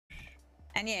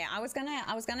And yeah, I was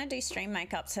gonna do stream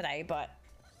makeup today, but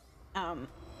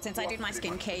since I did my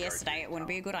skincare yesterday, it wouldn't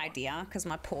be a good idea because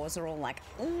my pores are all like,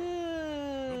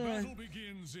 ugh.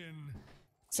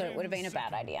 So it would have been a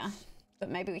bad idea. But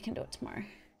maybe we can do it tomorrow.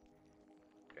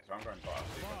 So I'm going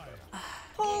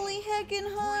Holy heckin'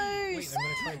 host!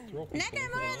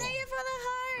 Nakamura, thank you for the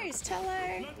host!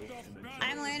 Hello!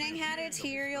 I'm learning how to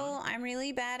tutorial. I'm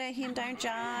really bad at him, don't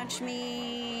judge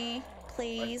me.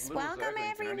 Please. Welcome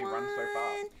everyone!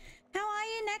 How are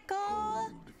you,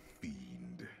 Neko?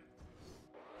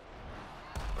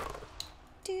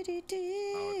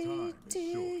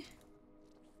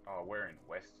 Oh, we're in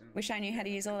Western. Wish I knew how to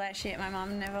use all that shit. My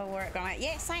mom never wore it. Going,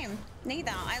 yeah, same.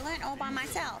 Neither. I learned all by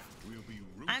myself.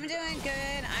 I'm doing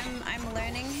good. I'm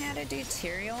learning how to do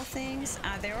tutorial things.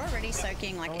 They're already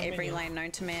soaking like every lane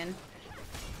known to man.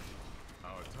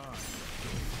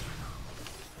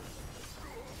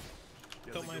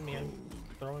 Don't mind me. I'm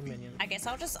throwing minions. I guess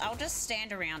I'll just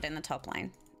stand around in the top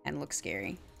lane and look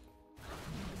scary.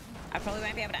 I probably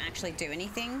won't be able to actually do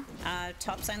anything.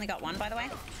 Top's only got one, by the way.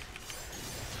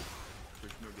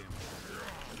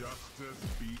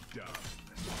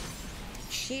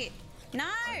 Shit. No!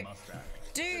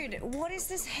 Dude, what is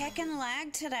this heckin'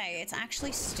 lag today? It's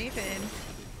actually stupid.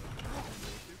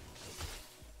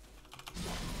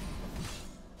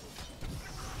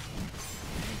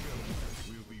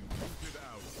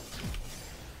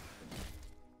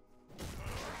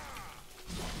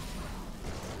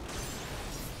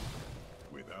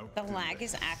 The lag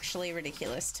is actually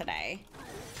ridiculous today.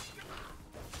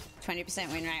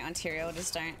 20% win rate on Tyrael,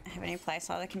 just don't have any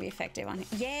playstyle that can be effective on him.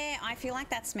 Yeah, I feel like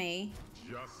that's me.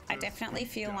 I definitely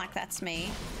feel like that's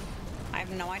me. I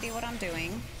have no idea what I'm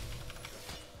doing.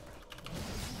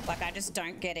 Like, I just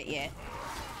don't get it yet.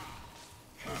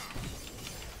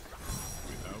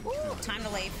 Ooh, time to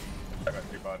leave. I got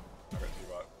 2 bot.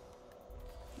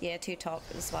 Yeah, 2 top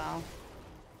as well.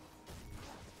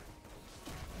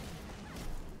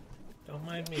 Don't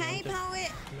mind me. Hey,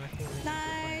 Poet! No,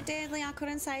 Deadly, I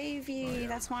couldn't save you.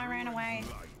 That's why I ran away.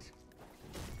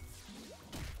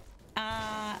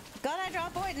 Got a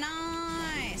drop point.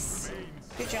 Nice.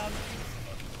 Good job.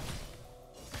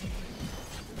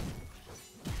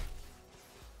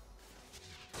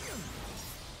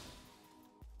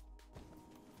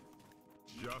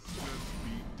 Justice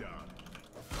be done.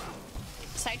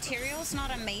 So Tyrael's not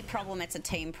a me problem, it's a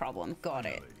team problem. Got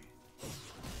it.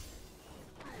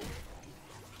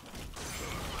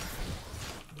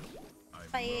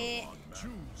 Bye.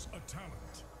 Choose a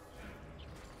talent.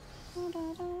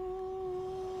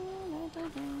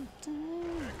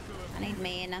 I need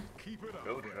mana.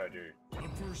 Build it, I do. The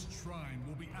first shrine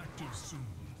will be active soon.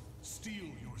 Steel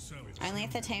yourself. Only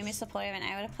if the team is supportive and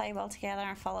able to play well together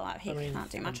and follow up, he can't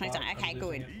do much on his own. Okay,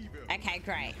 good. Okay,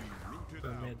 great.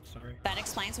 That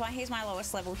explains why he's my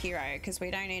lowest level hero, because we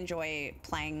don't enjoy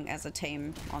playing as a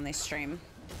team on this stream.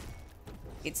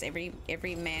 It's every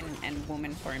man and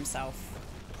woman for himself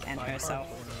and herself.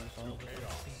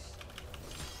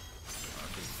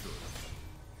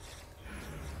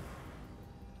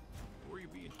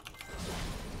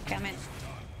 Come in.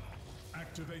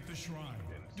 Activate the shrine.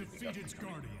 Defeat its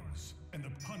guardians, and the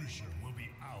Punisher will be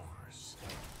ours.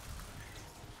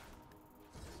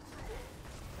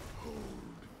 Hold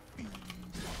fiend.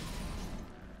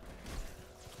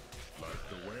 Light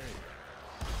the way.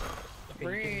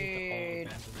 Rude.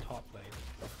 Top lane.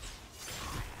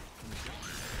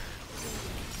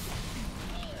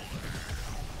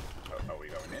 Are we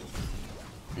going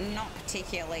in? Not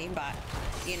particularly, but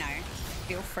you know,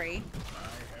 feel free.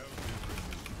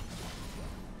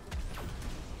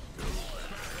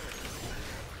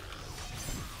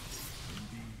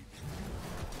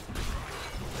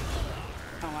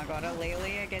 Oh my god, a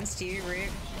Lily against you,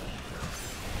 Rip.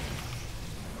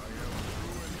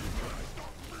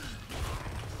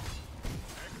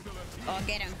 Oh,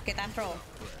 get him. Get that throw.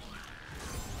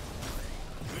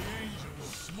 The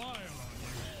angels smile on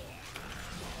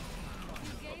you.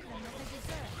 You gave them what they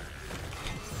deserve.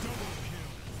 Double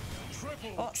kill.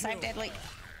 Triple Oh, save Deadly.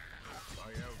 I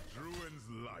have Druin's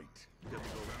light.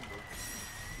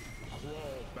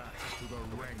 Crawl back to the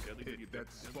rank pit that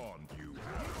spawned you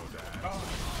after that.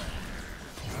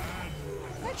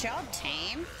 Good job,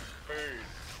 team.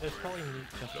 There's probably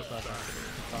just above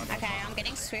us. Okay, I'm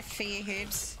getting swift for you,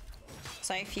 Hoobs.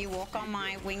 So if you walk on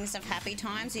my wings of happy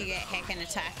times, you get heck and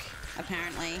attack,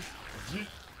 apparently. Did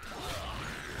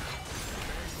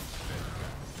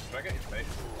I get his face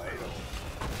later?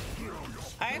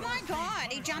 Oh my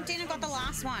god, he jumped in and got the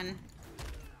last one.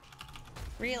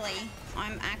 Really?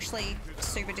 I'm actually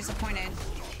super disappointed.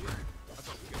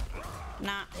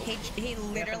 Nah, he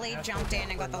literally jumped in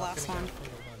and got the last one.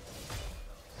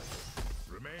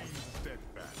 Remain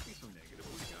steadfast. Be so negative.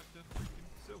 We got to freaking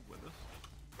Sil with us.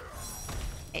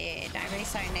 Yeah, don't be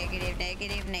so negative,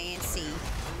 negative Nancy.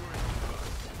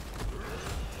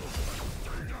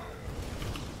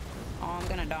 Oh, I'm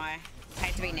gonna die.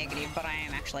 Hate to be negative, but I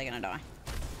am actually gonna die.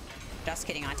 Just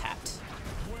kidding, I tapped.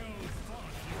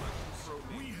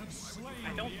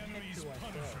 I don't hit to I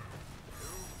throw.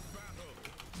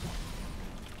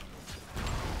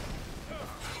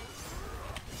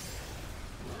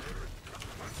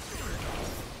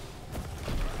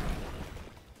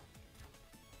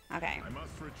 Okay,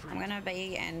 I'm gonna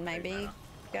be and maybe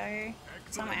go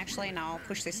some. Actually, no, I'll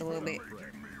push this a little bit.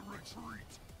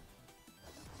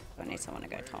 I need someone to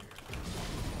go top.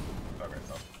 Okay,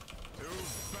 top.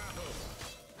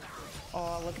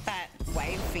 Oh, look at that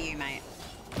wave for you, mate.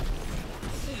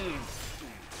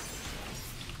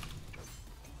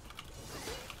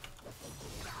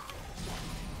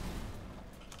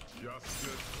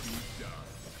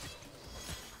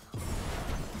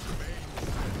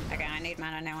 Okay, I need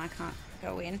mana now. I can't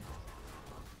go in.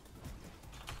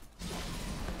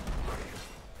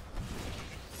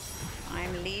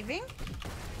 I'm leaving.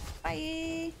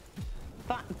 Bye.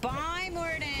 Bye,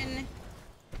 Morden.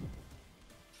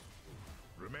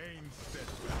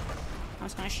 I'm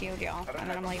just gonna shield y'all, and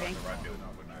then I'm leaving.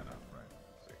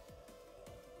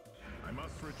 I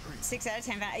must retreat. 6 out of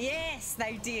 10. Yes,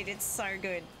 they did. It's so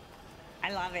good.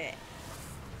 I love it.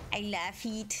 I love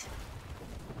it.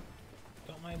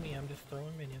 Don't mind me, I'm just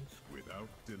throwing minions. Without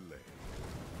delay.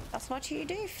 That's what you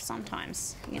do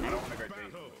sometimes, you I know. don't want to go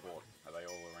deep before. Are they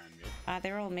all around mid?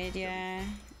 They're all mid, yeah.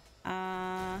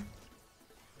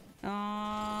 Oh,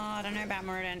 I don't know about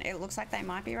Morden. It looks like they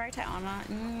might be rotate on.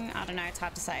 I don't know. It's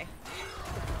hard to say.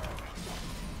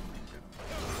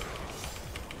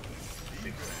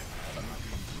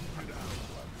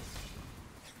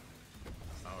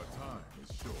 Our time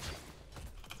is short.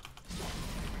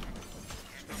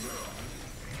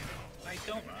 I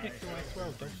don't hit to I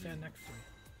throw, don't stand next to me.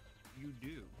 You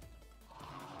do.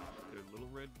 The little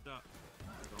red dot.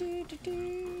 Do, do,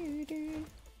 do, do.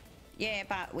 Yeah,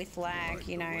 but with lag,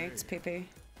 you know, it's poo-poo.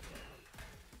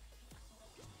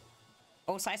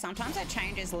 Also, sometimes it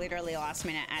changes literally last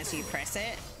minute as you press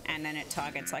it, and then it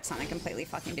targets like something completely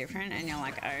fucking different, and you're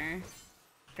like, oh,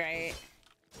 great.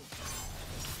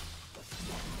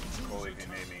 Well, if you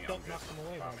need me, Don't knock them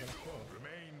away, I'm gonna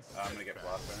throw. I'm gonna get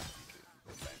blast burner.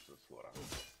 Thanks for the slaughter.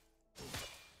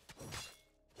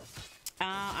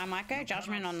 I might go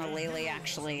judgment on the Lily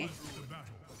actually.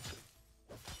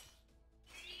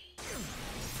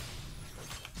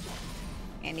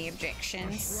 Any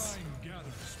objections?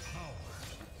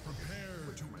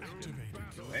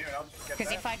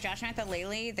 Because if I judgment the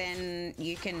Lily, then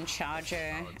you can charge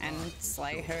her and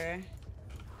slay her.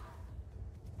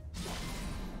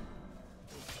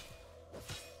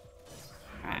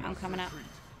 Alright, I'm coming up.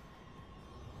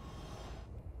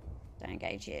 Don't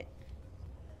engage yet.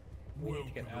 We need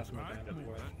to get Asthma down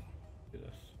before I do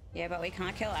this. Yeah, but we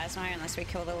can't kill Asmo unless we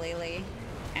kill the Lily.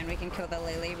 And we can kill the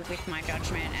Lily with my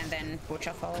judgment and then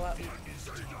Butcher follow up.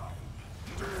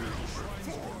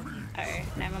 Oh,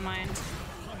 never mind.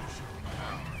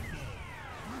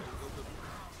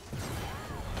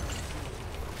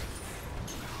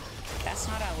 That's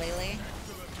not our Lily.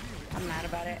 I'm mad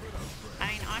about it. I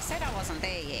mean, I said I wasn't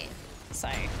there yet. So,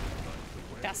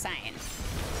 just saying.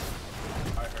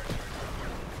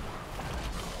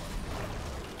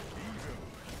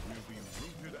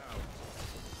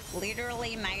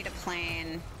 Literally made a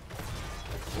plan.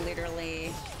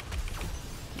 Literally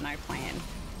no plan.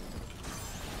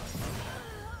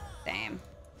 Damn.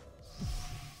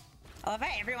 I love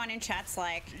how everyone in chat's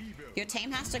like, your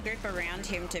team has to group around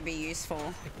him to be useful.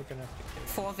 I think we're gonna have to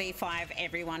kill 4v5,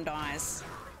 everyone dies.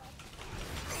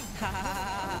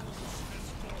 Ha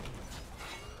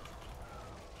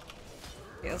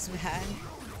Feels bad.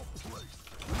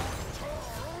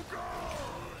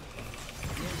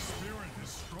 Your spirit is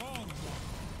strong.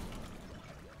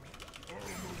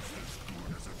 Almost as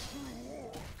good as a true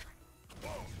orc.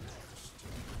 Almost.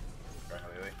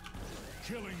 Lily.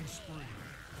 Killing spree.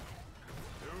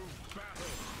 To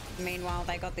battle. Meanwhile,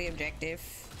 they got the objective.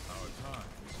 Our time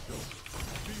is short.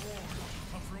 Be warned,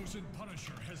 a frozen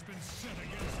punisher has been set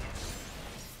against us.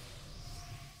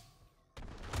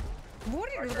 What?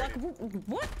 Like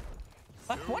what?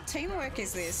 Like what teamwork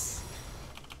is this?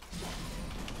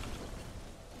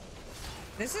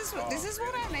 This is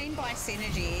what I mean by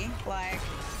synergy. Like,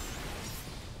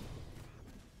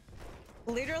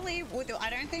 literally, I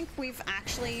don't think we've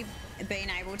actually been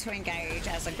able to engage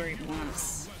as a group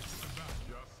once.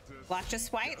 Like,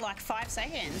 just wait like 5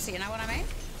 seconds, you know what I mean?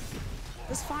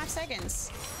 Just 5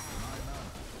 seconds.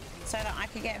 So that I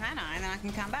can get mana and then I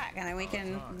can come back and then we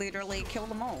can literally kill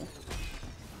them all.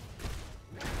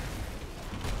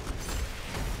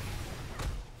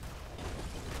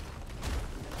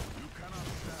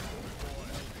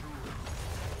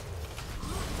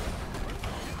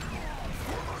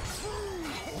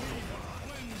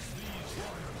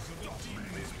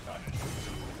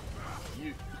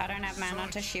 I don't have mana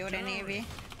to shield any of you.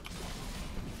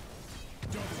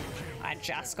 I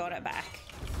just got it back.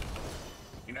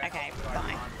 You know Okay, how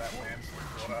fine. that lands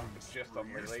water? It's just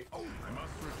on Lily. I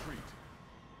must retreat.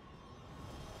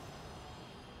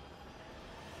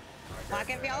 Like,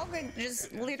 if y'all could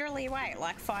just literally wait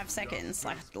like 5 seconds,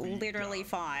 like literally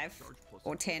 5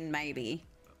 or 10 maybe.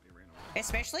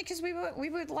 Especially because we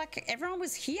were like, everyone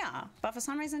was here, but for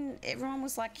some reason everyone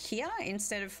was like here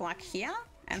instead of like here,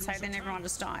 and so then everyone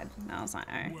just died. And I was like,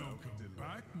 oh,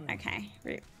 okay,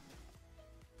 rip.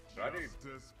 Should I do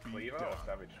Cleaver or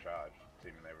Savage Charge?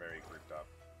 Seeming they're very grouped up.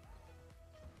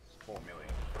 It's 4 milli,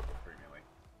 3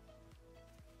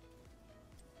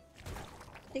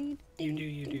 milli.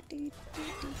 You do.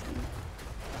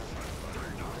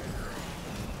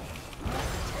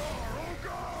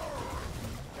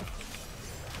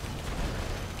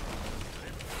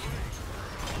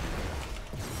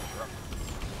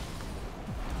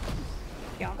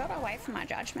 Y'all got away from my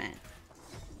judgment.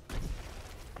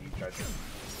 You judge it.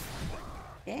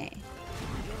 Yeah.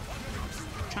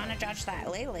 Trying to judge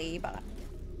that Lily, but...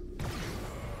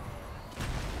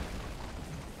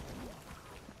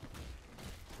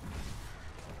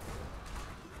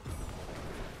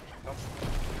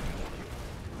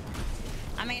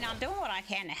 I mean, I'm doing what I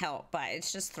can to help, but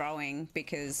it's just throwing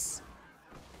because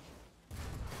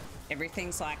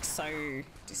everything's like so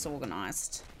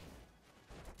disorganized.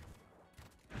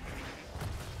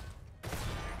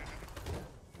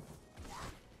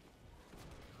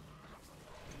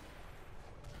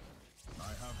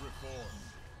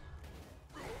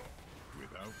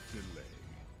 Without delay.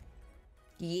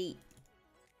 Yeet.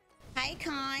 Hey,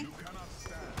 Kai.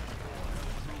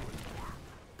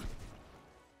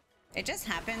 It just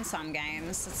happens some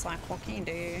games. It's like, what can you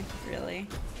do, really?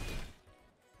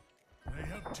 They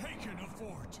have taken a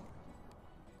fort.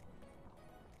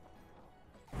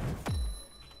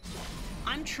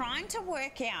 I'm trying to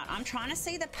work out. I'm trying to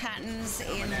see the patterns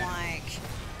in like,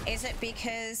 is it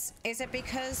because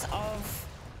of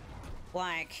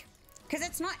like, because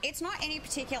it's not any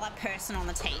particular person on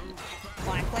the team.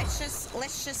 Like, let's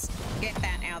just get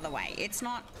that out of the way. It's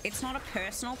not a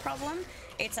personal problem.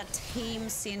 It's a team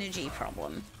synergy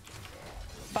problem.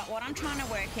 But what I'm trying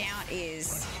to work out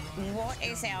is what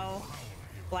is our,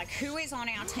 like, who is on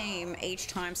our team each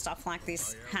time stuff like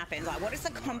this happens? Like, what is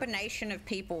the combination of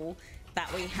people that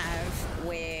we have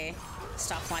where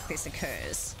stuff like this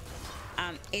occurs?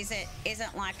 Is it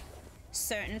like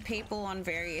certain people on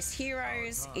various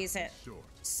heroes? Is it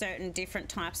certain different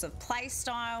types of play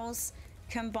styles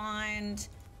combined?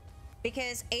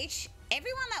 Because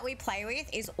everyone that we play with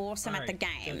is awesome at the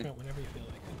game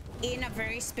in a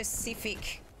very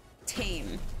specific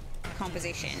team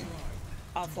composition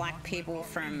of like people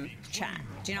from chat.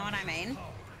 Do you know what I mean?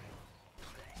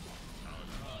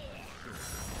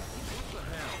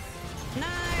 No,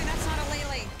 that's not a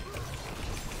Lily.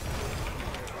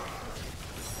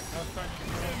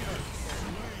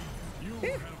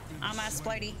 Whew, I'm a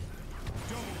splody.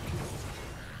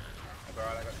 That's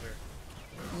alright, I got through.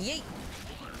 Yeet.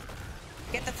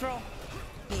 Get the throw.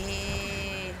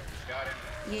 Yeah. Got it.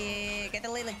 Yeah, get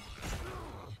the Lily.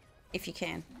 If you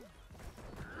can.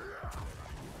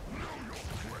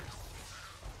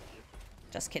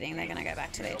 Just kidding, they're gonna go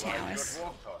back to their towers.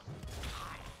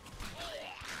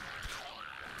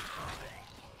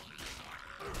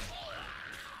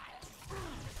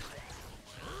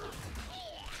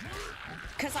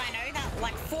 Because I know that,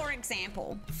 like, for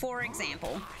example,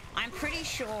 I'm pretty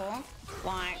sure,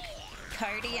 like,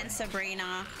 Cody and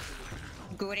Sabrina,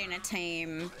 good in a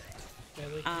team.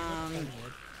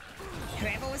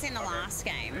 Whoever was in the last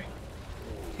game,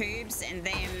 Hoobs and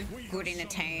them, good in a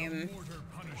team.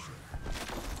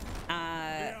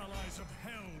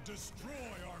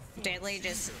 Deadly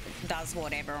just does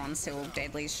whatever on Sylv.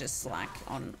 Deadly's just, like,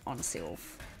 on Sylv.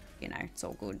 You know, it's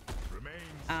all good.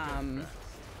 Are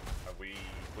we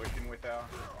pushing with our...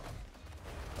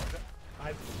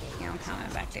 Yeah, I'm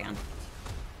coming back down.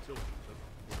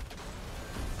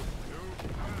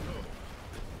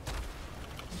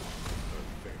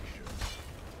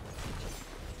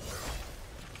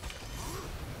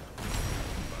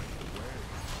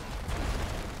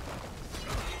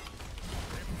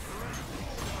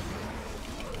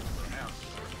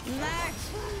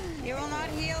 God,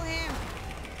 heal him.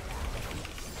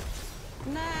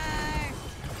 No.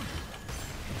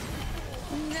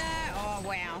 No. Oh,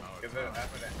 wow.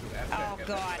 Oh,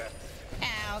 God.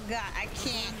 Oh, God. I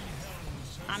can't.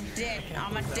 I'm dead.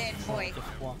 I'm a dead boy.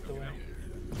 Just walked away.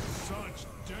 Such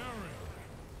daring.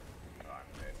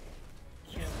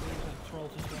 Can't believe that troll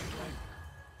just walked away.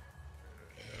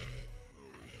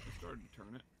 You're starting to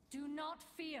turn it. Do not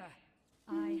fear.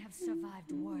 I have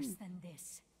survived worse than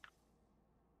this.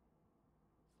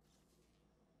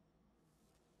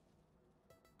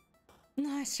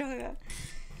 No, sure.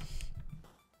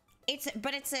 It's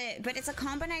a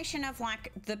combination of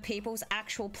like the people's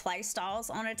actual play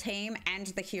styles on a team and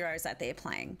the heroes that they're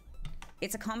playing.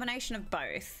 It's a combination of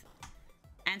both.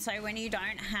 And so when you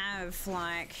don't have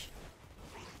like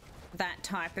that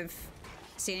type of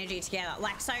synergy together,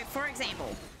 like so for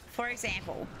example,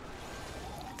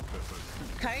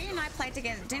 Cody and I played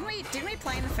together. Didn't we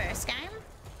play in the first game?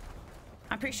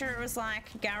 I'm pretty sure it was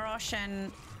like Garrosh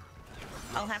and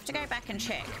I'll have to go back and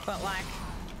check, but like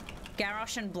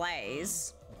Garrosh and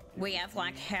Blaze, we have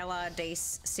like hella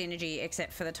decent synergy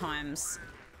except for the times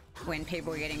when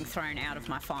people are getting thrown out of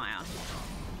my fire.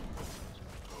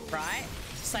 Right?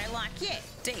 So like, yeah,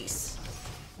 decent.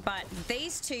 But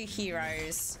these two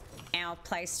heroes, our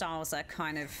playstyles are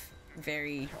kind of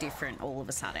very different all of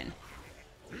a sudden.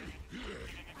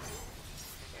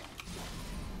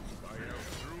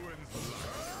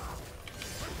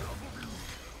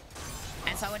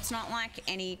 And so it's not like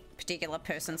any particular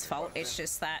person's fault, it's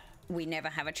just that we never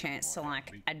have a chance to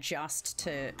like adjust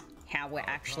to how we're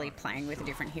actually playing with a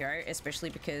different hero, especially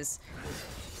because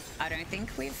I don't think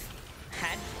we've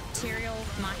had Tyrael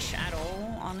much at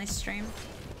all on this stream.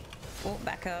 Oh,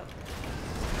 back up.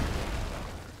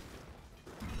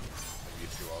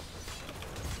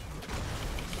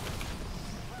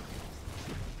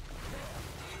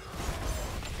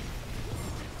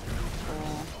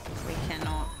 Oh, we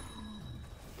cannot.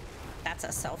 That's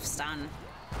a self-stun.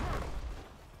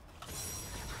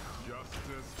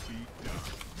 Justice be done.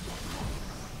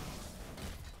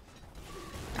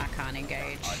 I can't engage.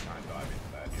 I can't dive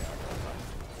into that, yeah.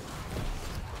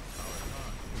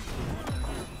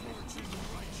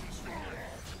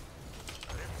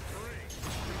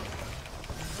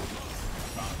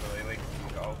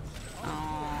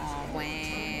 Oh,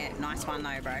 wait. Nice one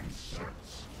though, bro.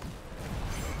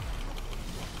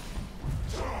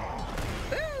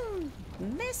 Ooh,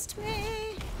 missed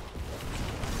me.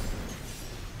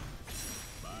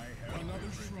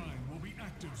 Another shrine will be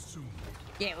active soon.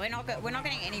 Yeah, we're not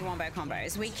getting any wombo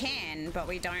combos. We can, but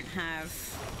we don't have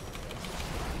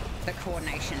the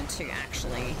coordination to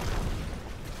actually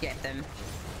get them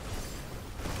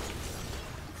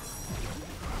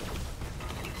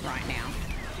right now.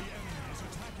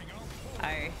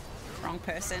 Oh, wrong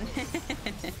person.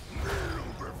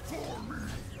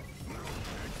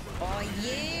 Oh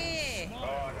yeah! Oh,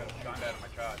 I got shunned out of my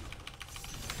charge.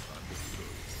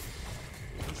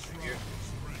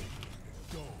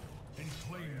 Go and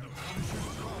claim the Punisher's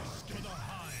cross to the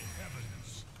high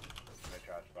heavens. No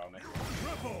charge spell next.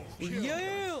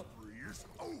 Yeah!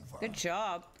 Good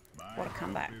job. What a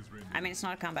comeback. I mean, it's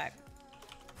not a comeback.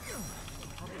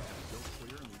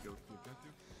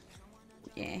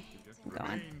 Yeah, I'm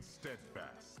going. Remain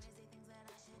steadfast.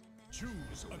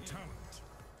 Choose a talent.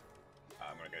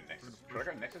 I'm gonna go Nexus. Should I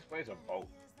go Nexus Blades or Bolt?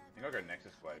 I think I'll go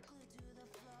Nexus Blades.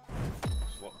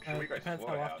 Should we go Depends how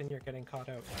Slaughterhouse? often you're getting caught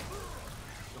out.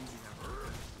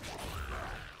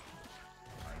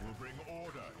 I will bring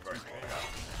order. Go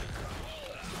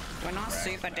Slaughterhouse. We're not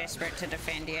super desperate to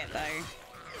defend yet, though.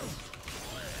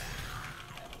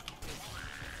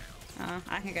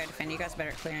 I can go defend. You guys are better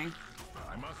at clearing.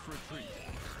 I must retreat.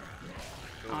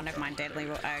 Oh, never mind. Deadly.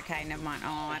 Okay, never mind.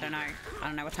 Oh, I don't know. I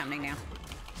don't know what's happening now.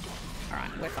 All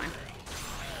right, we're fine.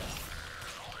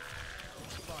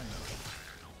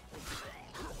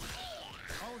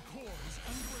 Our core is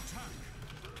under attack.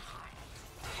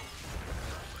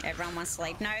 Everyone wants to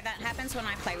leave. No, that happens when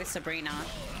I play with Sabrina.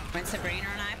 When Sabrina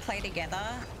and I play together,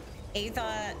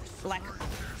 either, like,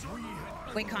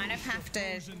 we kind of have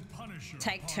to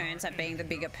take turns at being the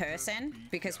bigger person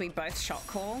because we both shot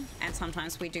call, and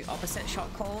sometimes we do opposite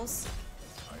shot calls.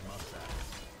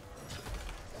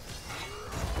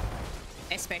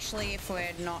 Especially if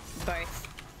we're not both,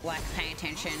 like, paying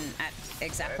attention at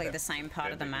exactly the same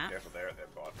part of the map.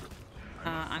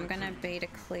 I'm gonna be to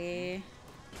clear.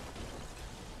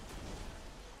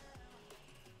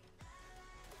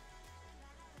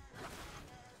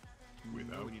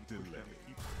 Without delay.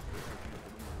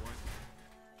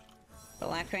 But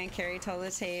like when Kerri told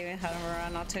the team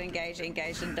Hanamura not to engage and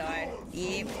died.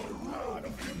 Yep.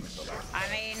 I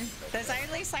mean, there's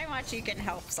only so much you can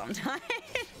help sometimes.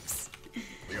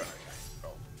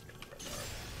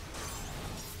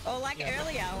 Or like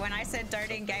earlier when I said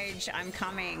don't engage, I'm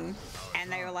coming,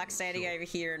 and they were like standing over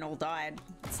here and all died.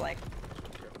 It's like,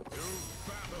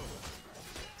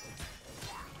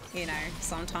 you know,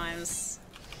 sometimes.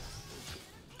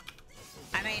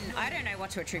 I mean, I don't know what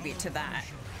to attribute to that,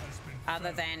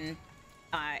 other than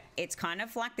it's kind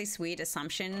of like this weird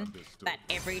assumption that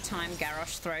every time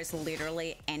Garrosh throws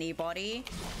literally anybody,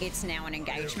 it's now an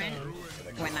engagement,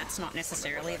 when that's not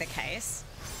necessarily the case.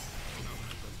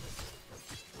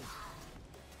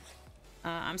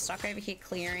 I'm stuck over here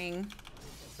clearing.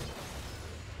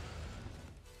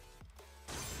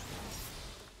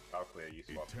 I'll clear you.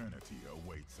 Eternity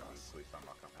awaits us. Please don't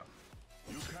knock on help.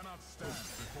 You cannot stand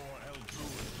before El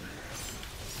Druid.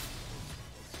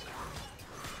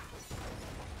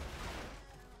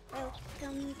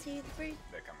 Welcome to the fruit.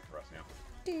 They're coming for us now.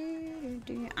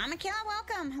 I'm a killer,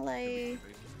 welcome. Hello.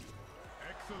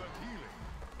 Excellent healing.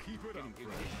 Keep it up.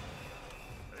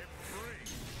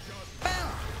 Boom.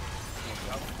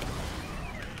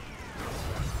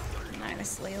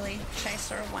 Nice, Lily. Chase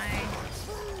her away.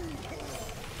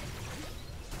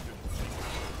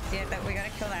 Yeah, but we gotta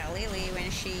kill that Lily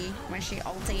when she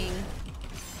ulting.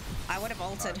 I would have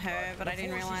altered her, but I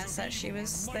didn't realize that she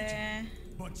was there.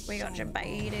 We got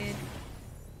jebaited.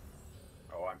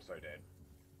 Oh, I'm so dead.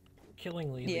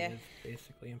 Killing Lily is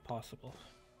basically impossible.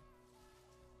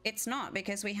 It's not,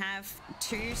 because we have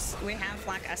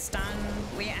like a stun.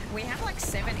 We have like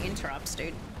 7 interrupts,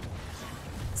 dude.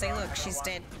 See, look, she's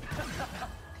dead.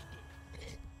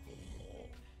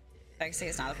 Foxy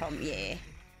is not a problem. Yeah.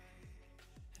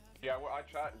 Yeah, well, I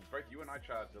charged, both you and I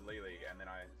charged the Lily, and then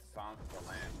I silenced the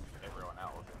land everyone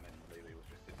else, and then Lily was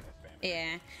just sitting there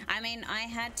spamming. Yeah, I mean,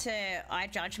 I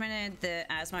judgmented the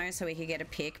Asmo so we could get a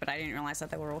pick, but I didn't realize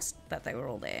that they were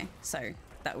all there. So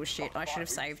that was shit. I should have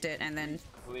saved it, and then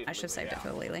I should have saved it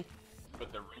for Lily.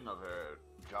 But the ring of her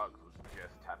jugs was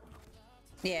just tapping them.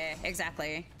 Yeah,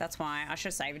 exactly. That's why I should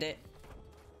have saved it.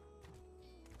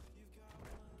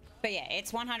 But yeah,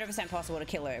 it's 100% possible to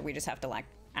kill her. We just have to like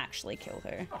actually kill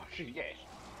her. Oh shit, yeah.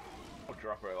 I'll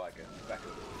drop her like a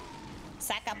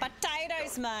sack of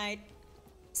potatoes, mate.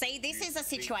 See, this is a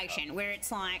situation where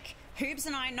it's like, Hoobs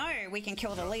and I know we can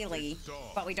kill the Lily,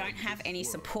 but we don't have any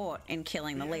support in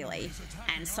killing the Lily.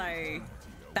 And so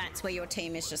that's where your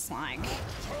team is just like,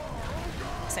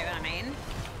 see what I mean?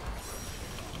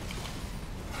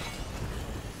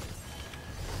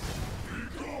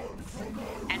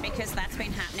 And because that's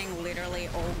been happening literally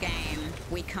all game,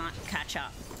 we can't catch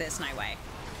up. There's no way.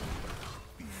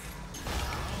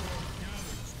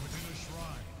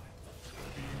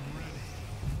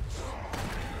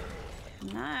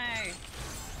 No. I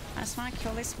just want to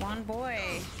kill this one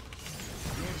boy.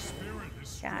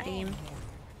 Got him.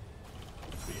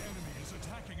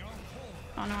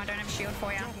 Oh no, I don't have a shield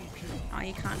for you. Oh,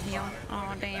 you can't heal.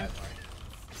 Oh, damn.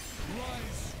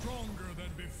 Rise stronger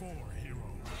than before, hero.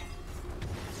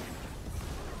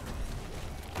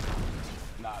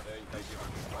 Nah, they do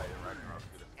play Ragnarok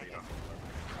to defeat them.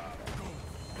 Go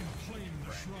and claim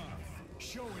the shrine.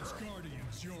 Show its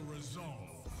guardians your resolve.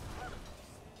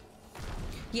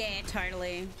 Yeah,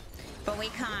 totally. But we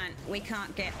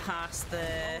can't get past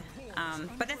the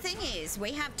but the thing is,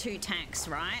 we have 2 tanks,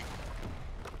 right?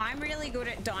 I'm really good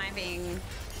at diving.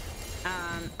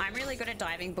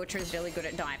 Butcher is really good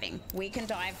at diving. We can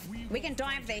dive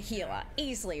their healer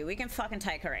easily. We can fucking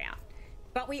take her out.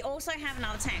 But we also have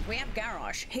another tank. We have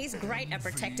Garrosh. He's great at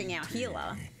protecting our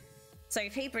healer. So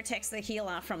if he protects the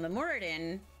healer from the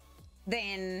Muradin,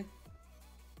 then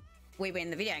we win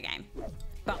the video game.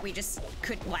 But we just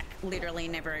could like literally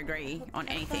never agree on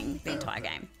anything the entire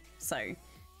game. So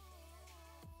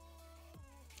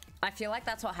I feel like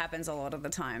that's what happens a lot of the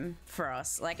time for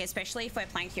us. Like, especially if we're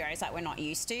playing heroes that we're not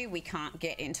used to, we can't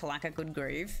get into like a good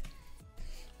groove.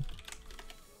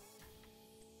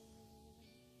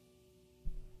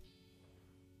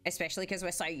 Especially because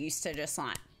we're so used to just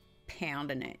like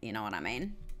pounding it, you know what I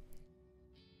mean?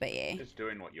 But yeah. Just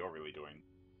doing what you're really doing.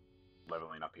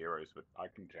 Leveling up heroes, but I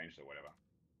can change to whatever.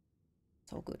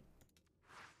 It's all good.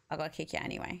 I gotta kick you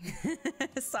anyway.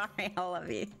 Sorry, I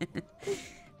love you.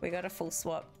 We got a full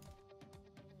swap.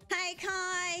 Hey,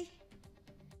 Kai!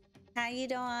 How you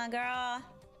doing, girl?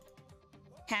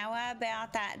 How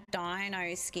about that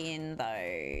dino skin,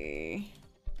 though?